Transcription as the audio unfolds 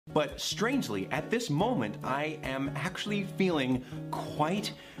But strangely, at this moment, I am actually feeling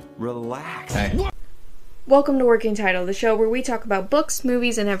quite relaxed. Hey. Welcome to Working Title, the show where we talk about books,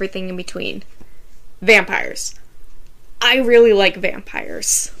 movies, and everything in between. Vampires. I really like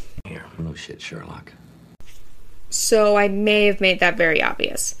vampires. Here, no shit, Sherlock. So I may have made that very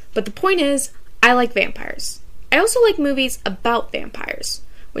obvious. But the point is, I like vampires. I also like movies about vampires.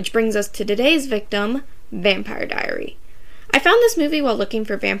 Which brings us to today's victim, Vampire Diary. I found this movie while looking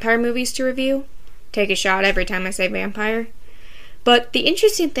for vampire movies to review. Take a shot every time I say vampire. But the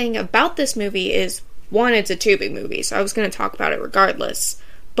interesting thing about this movie is, one, it's a Tubi movie, so I was going to talk about it regardless.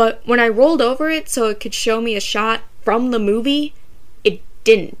 But when I rolled over it so it could show me a shot from the movie, it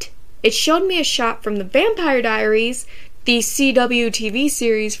didn't. It showed me a shot from the Vampire Diaries, the CW TV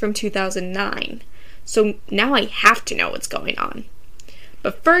series from 2009. So now I have to know what's going on.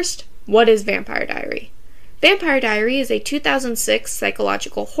 But first, what is Vampire Diary? Vampire Diary is a 2006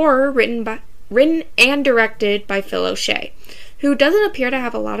 psychological horror written and directed by Phil O'Shea, who doesn't appear to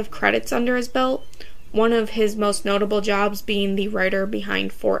have a lot of credits under his belt, one of his most notable jobs being the writer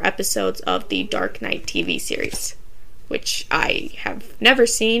behind 4 episodes of the Dark Knight TV series, which I have never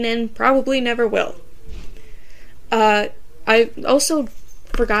seen and probably never will. I also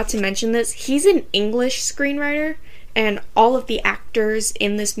forgot to mention this. He's an English screenwriter, and all of the actors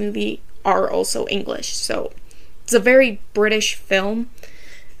in this movie are also English, so it's a very British film.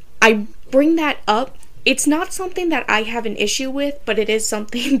 I bring that up. It's not something that I have an issue with, but it is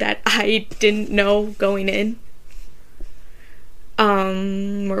something that I didn't know going in.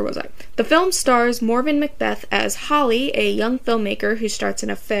 Where was I? The film stars Morven Macbeth as Holly, a young filmmaker who starts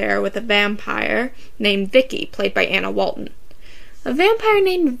an affair with a vampire named Vicky, played by Anna Walton. A vampire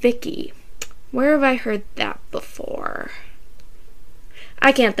named Vicky. Where have I heard that before?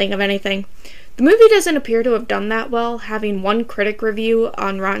 I can't think of anything. The movie doesn't appear to have done that well, having one critic review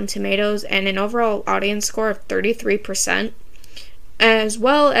on Rotten Tomatoes and an overall audience score of 33%, as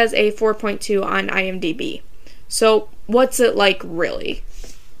well as a 4.2 on IMDb. So, what's it like really?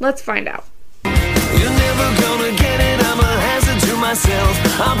 Let's find out. You're never gonna get it, I'm a hazard to myself.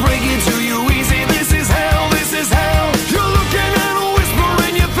 I'll break it to you easy, this is hell, this is hell. You're looking at a whisper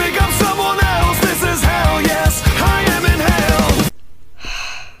and you think I'm someone else. This is hell, yes, I am in hell.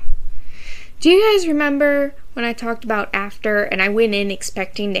 Do you guys remember when I talked about After and I went in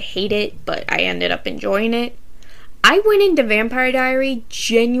expecting to hate it, but I ended up enjoying it? I went into Vampire Diary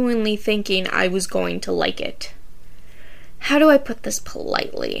genuinely thinking I was going to like it. How do I put this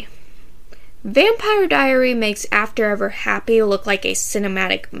politely? Vampire Diary makes After Ever Happy look like a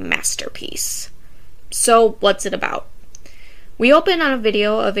cinematic masterpiece. So, what's it about? We open on a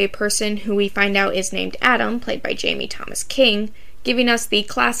video of a person who we find out is named Adam, played by Jamie Thomas King, giving us the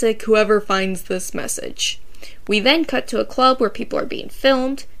classic whoever finds this message. We then cut to a club where people are being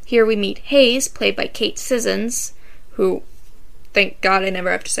filmed. Here we meet Hayes, played by Kate Sissons, who, thank God I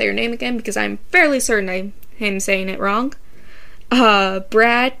never have to say her name again because I'm fairly certain I'm saying it wrong.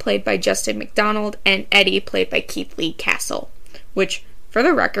 Brad, played by Justin McDonald, and Eddie, played by Keith Lee Castle, which, for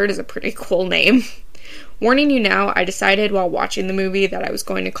the record, is a pretty cool name. Warning you now, I decided while watching the movie that I was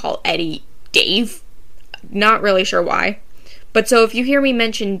going to call Eddie Dave. Not really sure why. But so if you hear me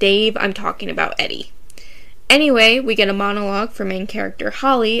mention Dave, I'm talking about Eddie. Anyway, we get a monologue from main character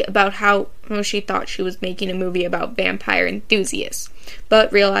Holly about how she thought she was making a movie about vampire enthusiasts,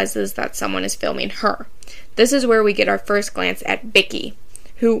 but realizes that someone is filming her. This is where we get our first glance at Vicky,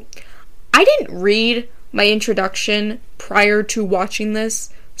 who I didn't read my introduction prior to watching this,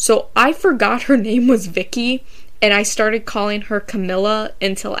 so I forgot her name was Vicky, and I started calling her Camilla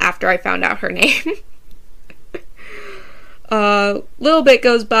until after I found out her name. A little bit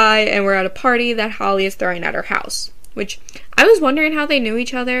goes by, and we're at a party that Holly is throwing at her house, which I was wondering how they knew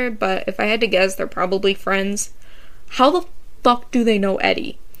each other, but if I had to guess, they're probably friends. How the fuck do they know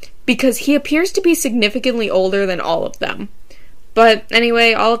Eddie? Because he appears to be significantly older than all of them. But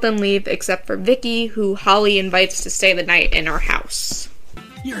anyway, all of them leave except for Vicky, who Holly invites to stay the night in her house.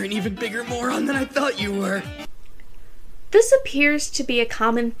 You're an even bigger moron than I thought you were. This appears to be a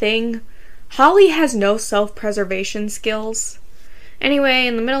common thing. Holly has no self-preservation skills. Anyway,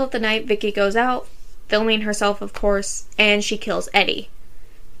 in the middle of the night, Vicky goes out, filming herself, of course, and she kills Eddie.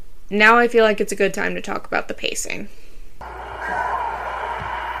 Now I feel like it's a good time to talk about the pacing.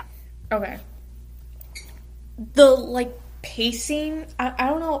 Okay. The, pacing, I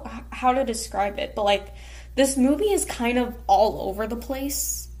don't know how to describe it, but, this movie is kind of all over the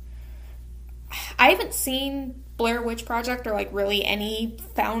place. I haven't seen Blair Witch Project or, really any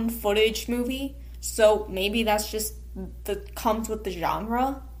found footage movie, so maybe that's just comes with the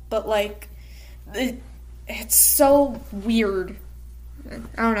genre, but, it's so weird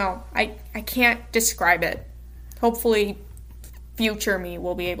I don't know. I can't describe it. Hopefully, future me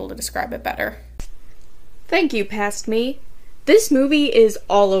will be able to describe it better. Thank you, past me. This movie is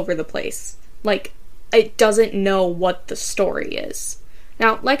all over the place. Like, it doesn't know what the story is.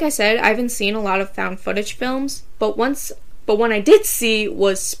 Now, like I said, I haven't seen a lot of found footage films, but one I did see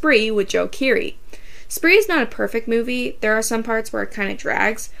was Spree with Joe Keery. Spree is not a perfect movie. There are some parts where it kind of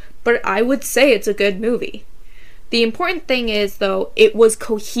drags, but I would say it's a good movie. The important thing is, though, it was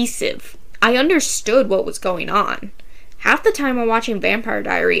cohesive. I understood what was going on. Half the time while watching Vampire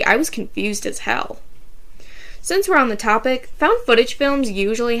Diary, I was confused as hell. Since we're on the topic, found footage films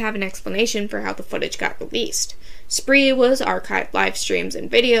usually have an explanation for how the footage got released. Spree was archived live streams and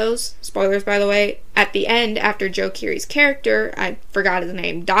videos. Spoilers, by the way. At the end, after Joe Keery's character, I forgot his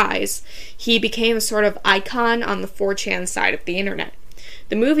name, dies, he became a sort of icon on the 4chan side of the internet.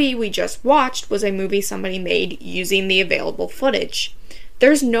 The movie we just watched was a movie somebody made using the available footage.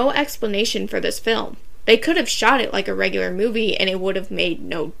 There's no explanation for this film. They could have shot it like a regular movie and it would have made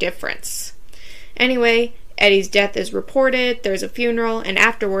no difference. Anyway, Eddie's death is reported, there's a funeral, and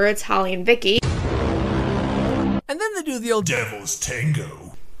afterwards, Holly and Vicky... And then they do the old Devil's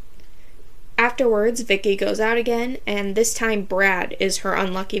Tango. Afterwards, Vicky goes out again, and this time Brad is her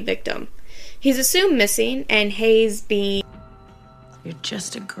unlucky victim. He's assumed missing, and Hayes being... You're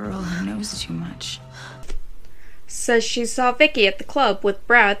just a girl who knows too much. Says she saw Vicky at the club with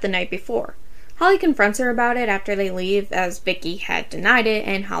Brad the night before. Holly confronts her about it after they leave, as Vicky had denied it,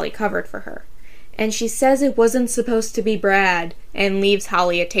 and Holly covered for her. And she says it wasn't supposed to be Brad, and leaves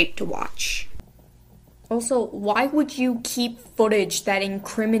Holly a tape to watch. Also, why would you keep footage that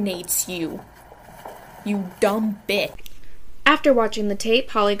incriminates you? You dumb bitch. After watching the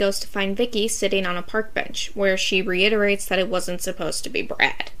tape, Holly goes to find Vicky sitting on a park bench, where she reiterates that it wasn't supposed to be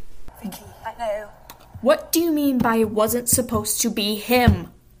Brad. Vicky, I know. What do you mean by it wasn't supposed to be him?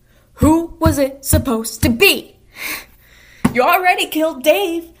 Who was it supposed to be? You already killed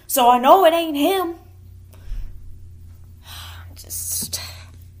Dave, so I know it ain't him.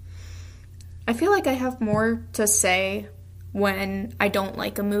 I feel like I have more to say when I don't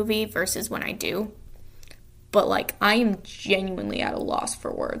like a movie versus when I do. But, like, I am genuinely at a loss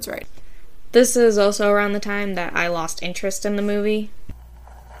for words right now. This is also around the time that I lost interest in the movie.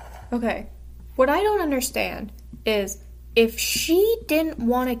 Okay, what I don't understand is, if she didn't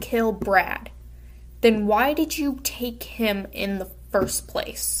want to kill Brad, then why did you take him in the first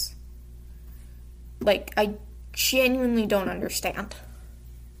place? Like, I genuinely don't understand.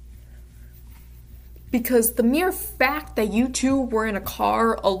 Because the mere fact that you two were in a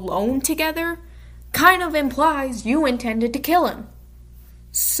car alone together kind of implies you intended to kill him.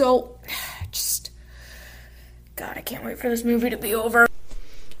 So, God, I can't wait for this movie to be over.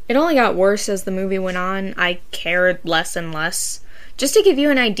 It only got worse as the movie went on. I cared less and less. Just to give you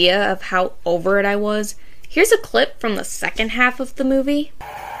an idea of how over it I was, here's a clip from the second half of the movie.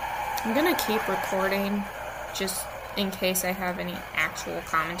 I'm gonna keep recording just in case I have any actual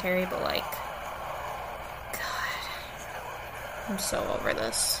commentary, but like... I'm so over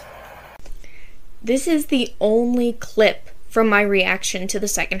this. This is the only clip from my reaction to the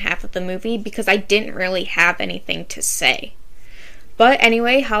second half of the movie because I didn't really have anything to say. But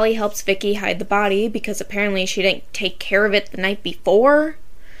anyway, Holly helps Vicky hide the body because apparently she didn't take care of it the night before.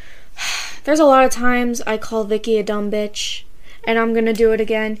 There's a lot of times I call Vicky a dumb bitch, and I'm gonna do it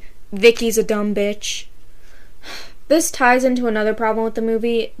again. Vicky's a dumb bitch. This ties into another problem with the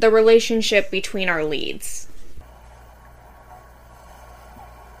movie, the relationship between our leads.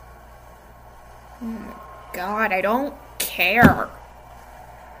 God, I don't care.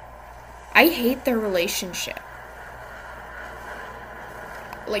 I hate their relationship.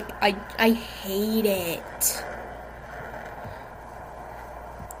 Like, I hate it.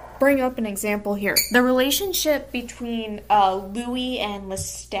 Bring up an example here. The relationship between Louis and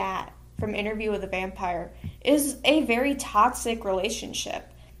Lestat from Interview with a Vampire is a very toxic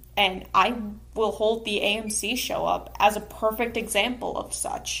relationship. And I will hold the AMC show up as a perfect example of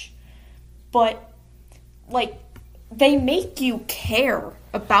such. But like, they make you care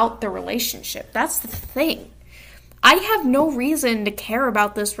about the relationship. That's the thing. I have no reason to care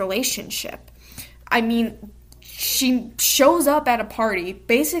about this relationship. I mean, she shows up at a party,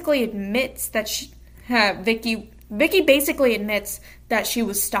 basically admits that Vicky basically admits that she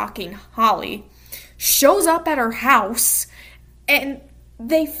was stalking Holly, shows up at her house, and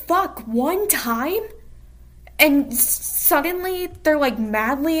they fuck one time? And suddenly they're like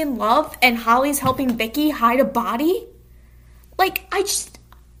madly in love and Holly's helping Vicky hide a body? Like,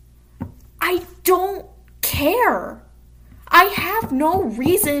 I don't care. I have no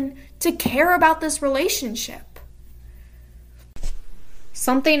reason to care about this relationship.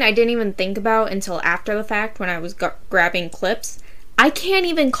 Something I didn't even think about until after the fact when I was grabbing clips. I can't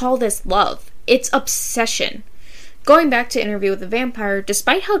even call this love. It's obsession. Going back to Interview with a Vampire,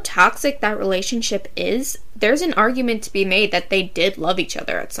 despite how toxic that relationship is, there's an argument to be made that they did love each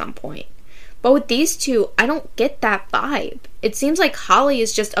other at some point. But with these two, I don't get that vibe. It seems like Holly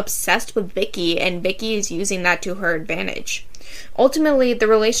is just obsessed with Vicky, and Vicky is using that to her advantage. Ultimately, the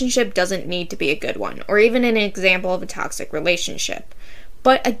relationship doesn't need to be a good one, or even an example of a toxic relationship.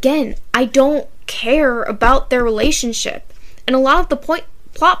 But again, I don't care about their relationship. And a lot of the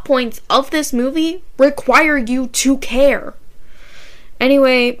plot points of this movie require you to care.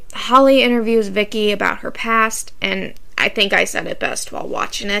 Anyway, Holly interviews Vicky about her past, and I think I said it best while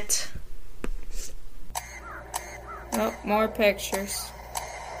watching it. Oh, more pictures.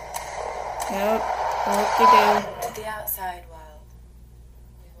 Yep, what To the outside world,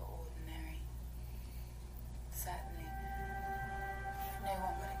 we were ordinary. Certainly, no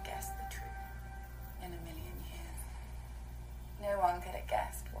one would have guessed the truth in a million years. No one could have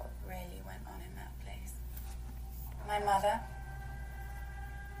guessed what really went on in that place. My mother.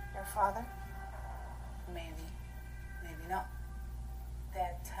 Your father? Maybe. Maybe not.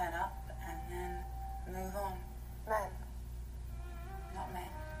 They'd turn up and then move on. Men. Not men.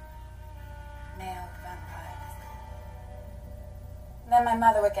 Male vampires. Then my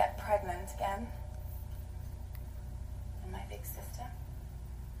mother would get pregnant again. And my big sister.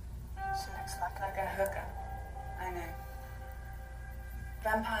 She looks like a hooker. I know.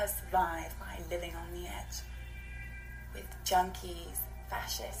 Vampires survive by living on the edge. With junkies,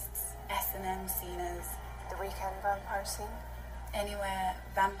 fascists, S&M sceners. The weekend vampire scene? Anywhere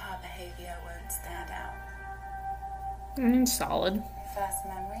vampire behavior won't stand out. Solid. My first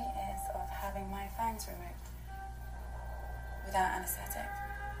memory is of having my fangs removed. Without anesthetic.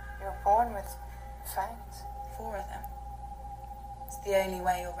 You were born with fangs? 4 of them. It's the only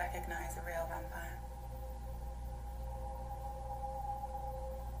way you'll recognize a real vampire.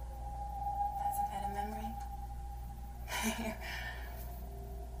 That's a better memory.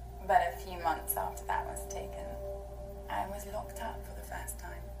 But a few months after that was taken, I was locked up for the first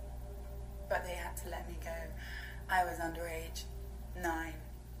time. But they had to let me go. I was underage, 9.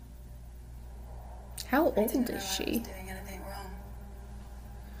 How old I didn't know is I was she? doing anything wrong.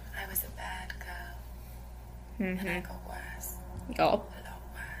 I was a bad girl. And I got worse. Oh. A lot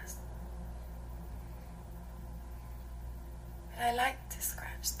worse. But I liked to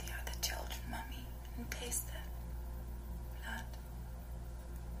scratch the other children, Mummy, and taste their blood.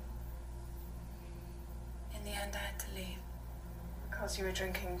 In the end, I had to leave. Because you were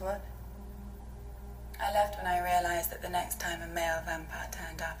drinking blood? I left when I realized that the next time a male vampire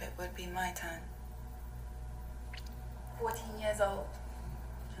turned up, it would be my turn. 14 years old,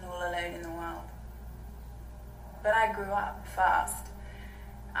 and all alone in the world. But I grew up fast.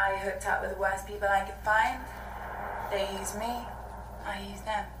 I hooked up with the worst people I could find. They used me, I used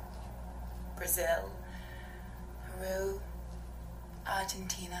them. Brazil, Peru,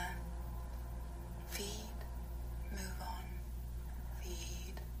 Argentina. Feed, move on.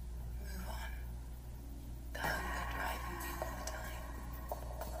 Feed, move on. The hunger driving me all the time.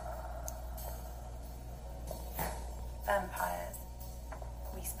 Vampires.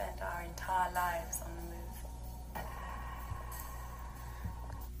 We spent our entire lives on the move.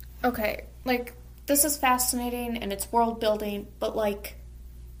 Okay, this is fascinating and it's world building, but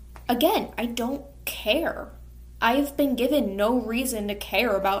again, I don't care. I've been given no reason to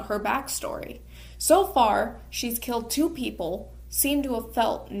care about her backstory. So far, she's killed 2 people, seem to have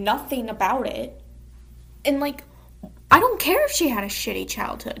felt nothing about it, and I don't care if she had a shitty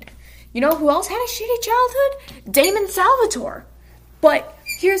childhood. You know who else had a shitty childhood? Damon Salvatore. But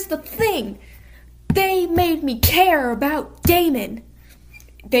here's the thing. They made me care about Damon.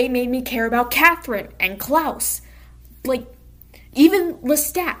 They made me care about Catherine and Klaus. Even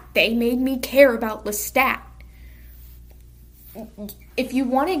Lestat. They made me care about Lestat. If you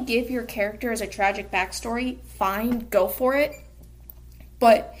want to give your characters a tragic backstory, fine, go for it.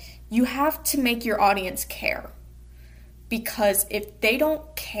 But you have to make your audience care. Because if they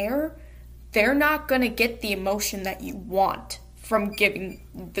don't care, they're not going to get the emotion that you want from giving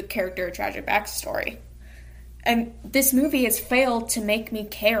the character a tragic backstory. And this movie has failed to make me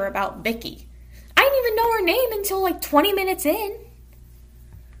care about Vicky. I didn't even know her name until 20 minutes in.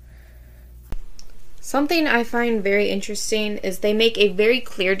 Something I find very interesting is they make a very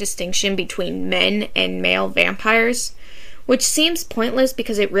clear distinction between men and male vampires, which seems pointless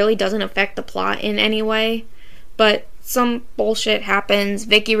because it really doesn't affect the plot in any way. But some bullshit happens.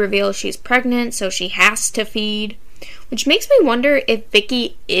 Vicky reveals she's pregnant, so she has to feed. Which makes me wonder if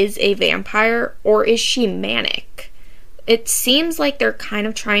Vicky is a vampire or is she manic? It seems like they're kind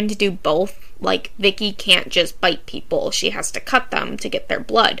of trying to do both. Like, Vicky can't just bite people. She has to cut them to get their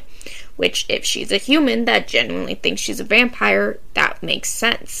blood. Which, if she's a human that genuinely thinks she's a vampire, that makes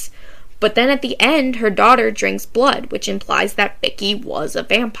sense. But then at the end, her daughter drinks blood, which implies that Vicky was a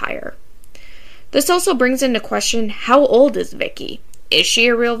vampire. This also brings into question, how old is Vicky? Is she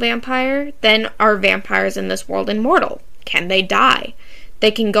a real vampire? Then are vampires in this world immortal? Can they die? They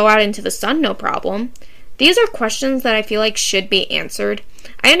can go out into the sun, no problem. These are questions that I feel like should be answered.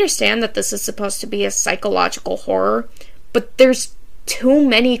 I understand that this is supposed to be a psychological horror, but there's too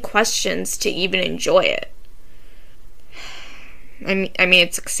many questions to even enjoy it. I mean,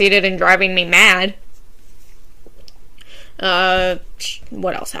 it succeeded in driving me mad.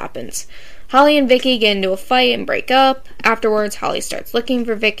 What else happens? Holly and Vicky get into a fight and break up. Afterwards, Holly starts looking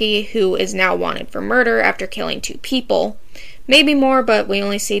for Vicky, who is now wanted for murder after killing 2 people. Maybe more, but we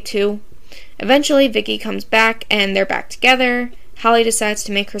only see 2. Eventually, Vicky comes back, and they're back together. Holly decides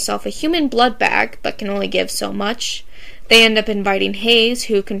to make herself a human blood bag, but can only give so much. They end up inviting Hayes,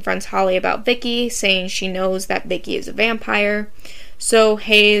 who confronts Holly about Vicky, saying she knows that Vicky is a vampire. So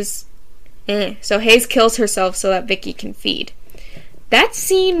Hayes kills herself so that Vicky can feed. That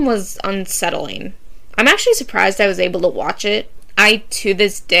scene was unsettling. I'm actually surprised I was able to watch it. I, to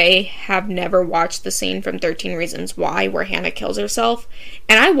this day, have never watched the scene from 13 Reasons Why where Hannah kills herself,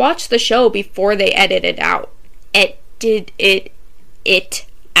 and I watched the show before they edited it out.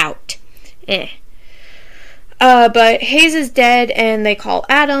 But Hayes is dead, and they call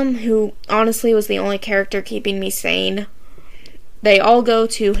Adam, who honestly was the only character keeping me sane. They all go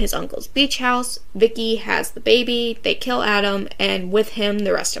to his uncle's beach house. Vicky has the baby, they kill Adam, and with him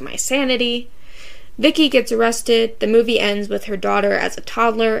the rest of my sanity. Vicky gets arrested. The movie ends with her daughter as a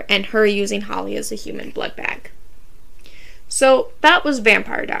toddler and her using Holly as a human blood bag. So that was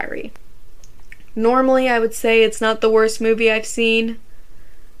Vampire Diary. Normally I would say it's not the worst movie I've seen.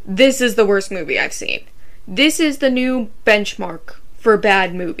 This is the worst movie I've seen. This is the new benchmark for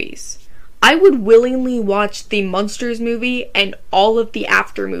bad movies. I would willingly watch the Monsters movie and all of the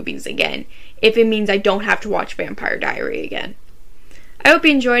After movies again if it means I don't have to watch Vampire Diary again. I hope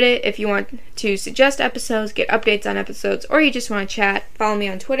you enjoyed it. If you want to suggest episodes, get updates on episodes, or you just want to chat, follow me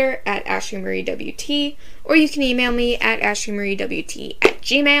on Twitter at AshleyMarieWT, or you can email me at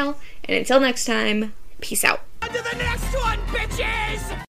AshleyMarieWT@gmail.com. And until next time, peace out. On to the next one, bitches!